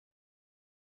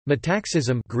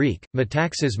Metaxism Greek,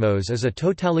 Metaxismos is a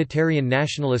totalitarian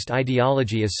nationalist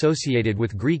ideology associated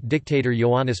with Greek dictator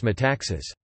Ioannis Metaxas.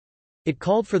 It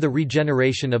called for the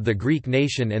regeneration of the Greek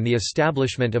nation and the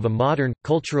establishment of a modern,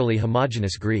 culturally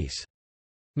homogeneous Greece.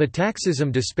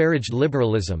 Metaxism disparaged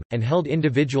liberalism, and held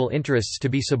individual interests to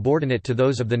be subordinate to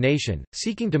those of the nation,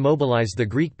 seeking to mobilize the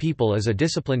Greek people as a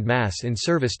disciplined mass in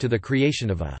service to the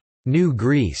creation of a new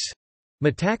Greece.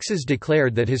 Metaxas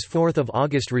declared that his 4th of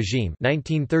August regime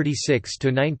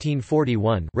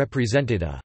 1936–1941 represented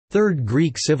a third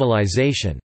Greek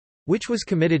civilization, which was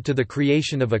committed to the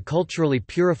creation of a culturally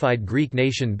purified Greek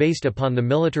nation based upon the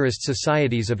militarist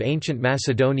societies of ancient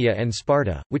Macedonia and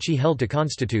Sparta, which he held to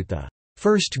constitute the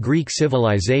first Greek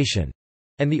civilization,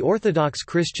 and the Orthodox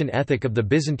Christian ethic of the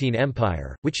Byzantine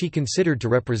Empire, which he considered to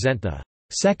represent the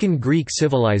second Greek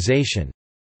civilization.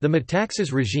 The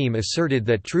Metaxas regime asserted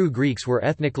that true Greeks were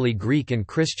ethnically Greek and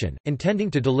Christian,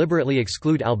 intending to deliberately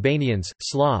exclude Albanians,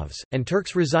 Slavs, and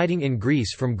Turks residing in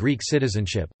Greece from Greek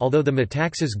citizenship. Although the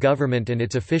Metaxas government and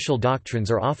its official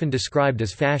doctrines are often described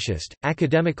as fascist,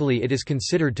 academically it is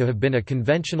considered to have been a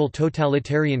conventional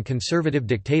totalitarian conservative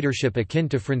dictatorship akin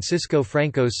to Francisco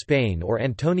Franco's Spain or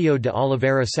Antonio de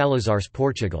Oliveira Salazar's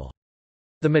Portugal.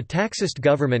 The Metaxist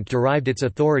government derived its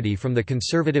authority from the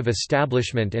conservative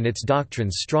establishment, and its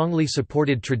doctrines strongly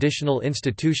supported traditional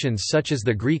institutions such as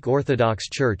the Greek Orthodox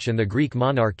Church and the Greek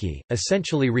monarchy.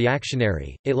 Essentially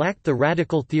reactionary, it lacked the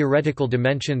radical theoretical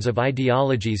dimensions of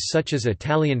ideologies such as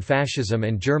Italian fascism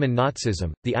and German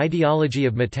Nazism. The ideology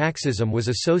of Metaxism was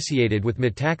associated with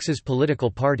Metaxas'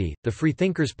 political party, the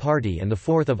Freethinkers' Party, and the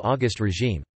 4th of August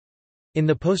regime. In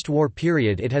the post-war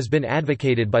period it has been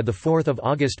advocated by the 4th of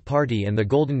August Party and the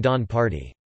Golden Dawn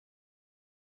Party.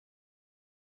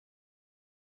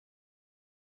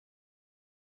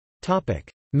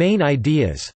 Main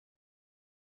ideas.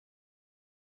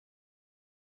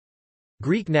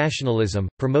 Greek nationalism,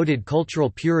 promoted cultural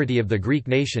purity of the Greek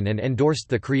nation and endorsed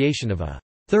the creation of a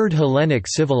third Hellenic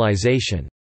civilization.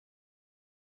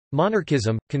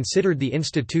 Monarchism, considered the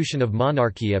institution of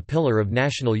monarchy a pillar of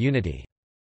national unity.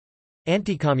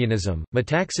 Anti-communism,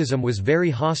 Metaxism was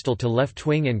very hostile to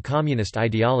left-wing and communist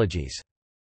ideologies.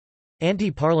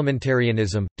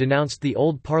 Anti-parliamentarianism, denounced the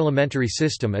old parliamentary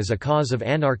system as a cause of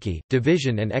anarchy,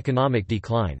 division and economic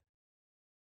decline.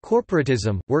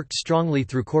 Corporatism, worked strongly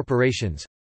through corporations.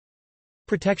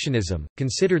 Protectionism,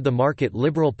 considered the market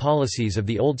liberal policies of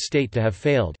the old state to have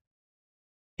failed.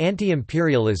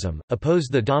 Anti-imperialism,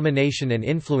 opposed the domination and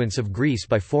influence of Greece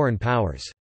by foreign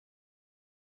powers.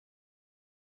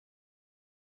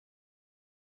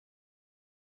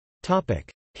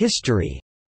 History.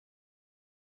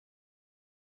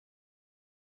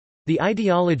 The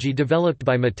ideology developed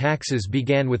by Metaxas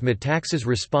began with Metaxas'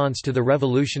 response to the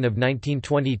revolution of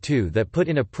 1922 that put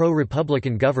in a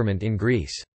pro-republican government in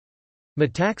Greece.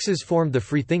 Metaxas formed the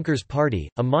Freethinkers' Party,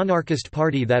 a monarchist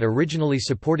party that originally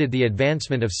supported the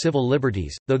advancement of civil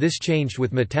liberties, though this changed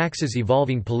with Metaxas'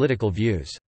 evolving political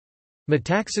views.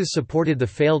 Metaxas supported the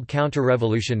failed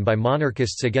counter-revolution by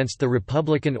monarchists against the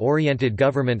republican-oriented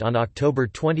government on October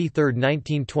 23,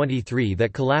 1923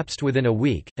 that collapsed within a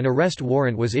week. An arrest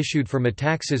warrant was issued for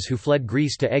Metaxas, who fled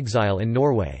Greece to exile in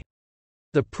Norway.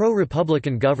 The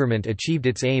pro-republican government achieved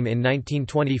its aim in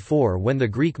 1924 when the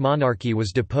Greek monarchy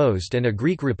was deposed and a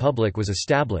Greek republic was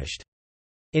established.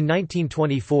 In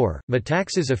 1924,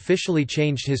 Metaxas officially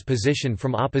changed his position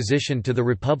from opposition to the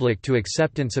Republic to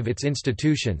acceptance of its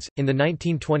institutions. In the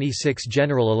 1926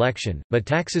 general election,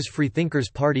 Metaxas' Freethinkers'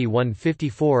 Party won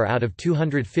 54 out of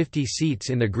 250 seats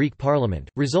in the Greek parliament,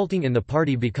 resulting in the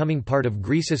party becoming part of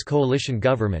Greece's coalition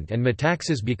government and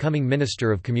Metaxas becoming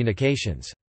Minister of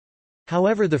Communications.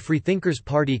 However, the Freethinkers'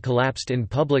 Party collapsed in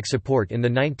public support in the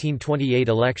 1928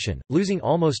 election, losing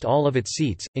almost all of its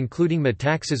seats, including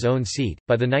Metaxas' own seat.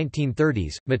 By the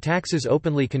 1930s, Metaxas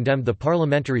openly condemned the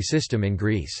parliamentary system in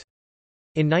Greece.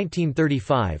 In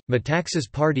 1935,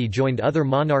 Metaxas' party joined other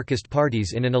monarchist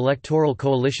parties in an electoral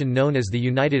coalition known as the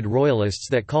United Royalists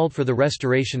that called for the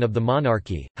restoration of the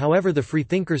monarchy. However, the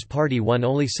Freethinkers' Party won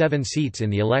only 7 seats in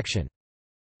the election.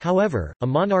 However, a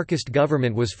monarchist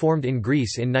government was formed in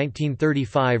Greece in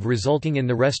 1935, resulting in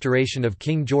the restoration of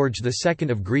King George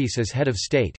II of Greece as head of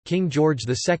state. King George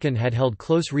II had held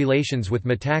close relations with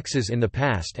Metaxas in the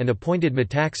past and appointed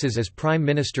Metaxas as Prime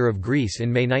Minister of Greece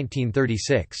in May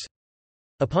 1936.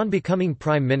 Upon becoming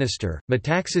Prime Minister,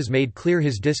 Metaxas made clear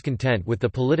his discontent with the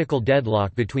political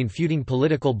deadlock between feuding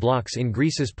political blocs in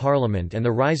Greece's parliament and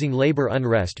the rising labour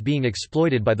unrest being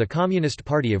exploited by the Communist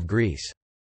Party of Greece.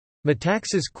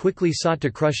 Metaxas quickly sought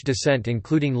to crush dissent,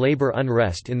 including labor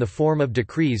unrest, in the form of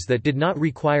decrees that did not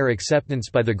require acceptance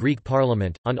by the Greek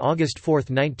parliament. On August 4,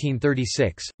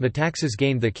 1936, Metaxas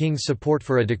gained the king's support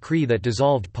for a decree that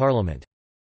dissolved parliament.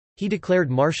 He declared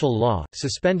martial law,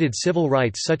 suspended civil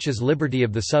rights such as liberty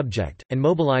of the subject, and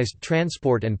mobilized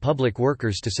transport and public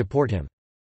workers to support him.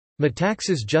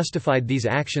 Metaxas justified these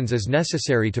actions as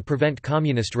necessary to prevent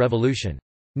communist revolution.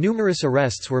 Numerous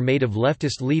arrests were made of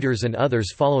leftist leaders and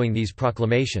others following these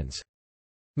proclamations.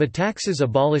 Metaxas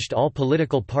abolished all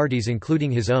political parties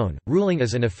including his own, ruling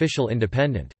as an official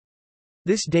independent.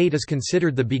 This date is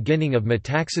considered the beginning of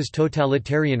Metaxas'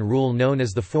 totalitarian rule known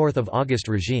as the 4th of August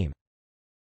regime.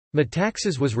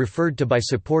 Metaxas was referred to by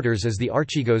supporters as the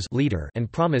Archigos leader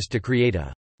and promised to create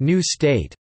a new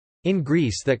state in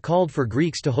Greece that called for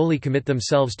Greeks to wholly commit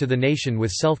themselves to the nation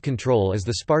with self-control as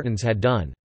the Spartans had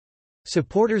done.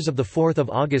 Supporters of the 4th of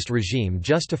August regime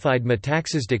justified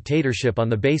Metaxas' dictatorship on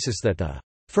the basis that the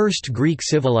first Greek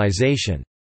civilization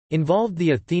involved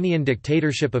the Athenian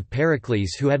dictatorship of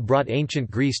Pericles, who had brought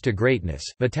ancient Greece to greatness.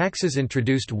 Metaxas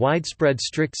introduced widespread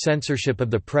strict censorship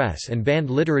of the press and banned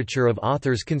literature of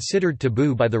authors considered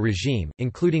taboo by the regime,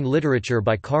 including literature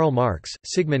by Karl Marx,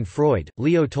 Sigmund Freud,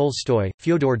 Leo Tolstoy,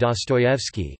 Fyodor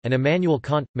Dostoevsky, and Immanuel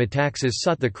Kant. Metaxas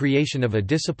sought the creation of a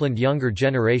disciplined younger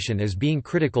generation as being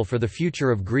critical for the future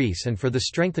of Greece and for the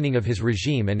strengthening of his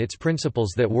regime and its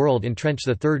principles that would entrench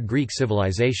the Third Greek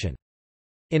civilization.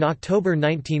 In October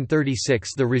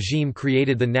 1936 the regime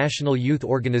created the National Youth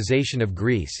Organization of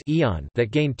Greece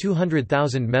that gained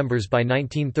 200,000 members by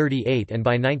 1938, and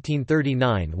by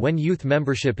 1939, when youth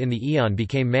membership in the Eon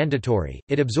became mandatory,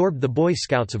 it absorbed the Boy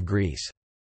Scouts of Greece.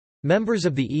 Members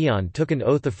of the Eon took an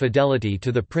oath of fidelity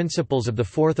to the principles of the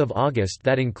 4th of August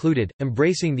that included,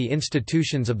 embracing the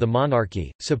institutions of the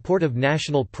monarchy, support of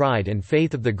national pride and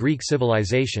faith of the Greek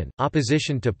civilization,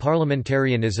 opposition to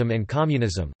parliamentarianism and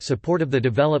communism, support of the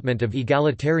development of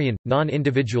egalitarian,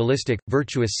 non-individualistic,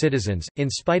 virtuous citizens. In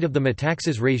spite of the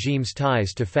Metaxas regime's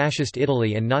ties to Fascist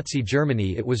Italy and Nazi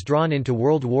Germany, it was drawn into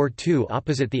World War II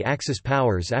opposite the Axis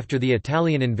powers after the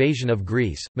Italian invasion of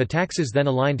Greece. Metaxas then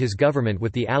aligned his government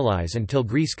with the Allies until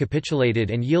Greece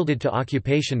capitulated and yielded to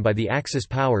occupation by the Axis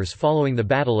powers following the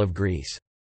Battle of Greece.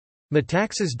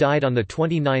 Metaxas died on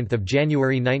 29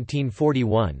 January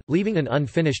 1941, leaving an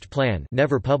unfinished plan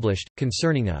never published,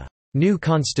 concerning a new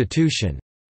constitution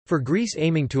for Greece,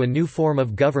 aiming to a new form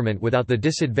of government without the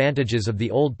disadvantages of the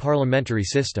old parliamentary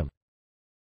system.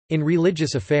 In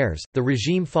religious affairs, the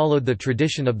regime followed the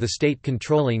tradition of the state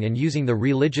controlling and using the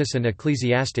religious and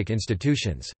ecclesiastic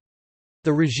institutions.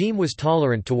 The regime was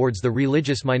tolerant towards the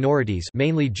religious minorities,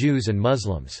 mainly Jews and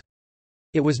Muslims.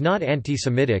 It was not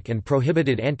anti-Semitic and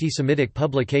prohibited anti-Semitic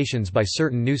publications by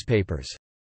certain newspapers.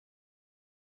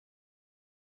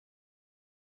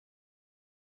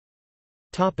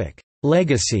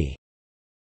 Legacy.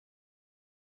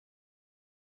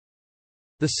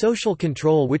 The social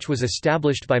control which was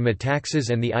established by Metaxas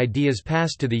and the ideas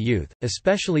passed to the youth,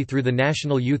 especially through the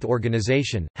National Youth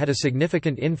Organization, had a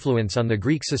significant influence on the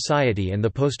Greek society and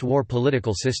the post-war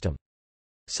political system.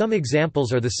 Some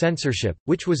examples are the censorship,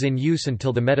 which was in use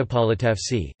until the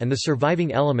Metapolitefsi, and the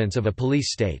surviving elements of a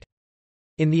police state.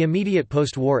 In the immediate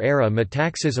post-war era,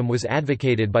 Metaxism was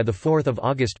advocated by the 4th of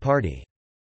August Party.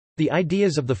 The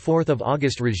ideas of the 4th of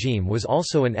August regime was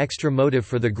also an extra motive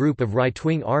for the group of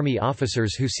right-wing army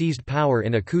officers who seized power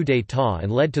in a coup d'état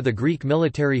and led to the Greek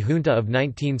military junta of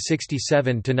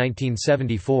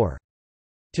 1967–1974.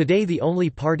 Today the only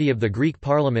party of the Greek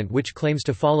parliament which claims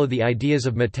to follow the ideas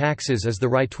of Metaxas is the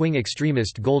right-wing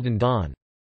extremist Golden Dawn.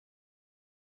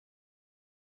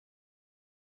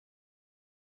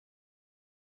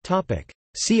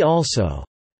 See also: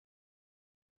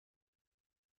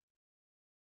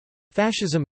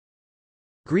 Fascism,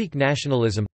 Greek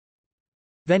nationalism,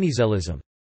 Venizelism.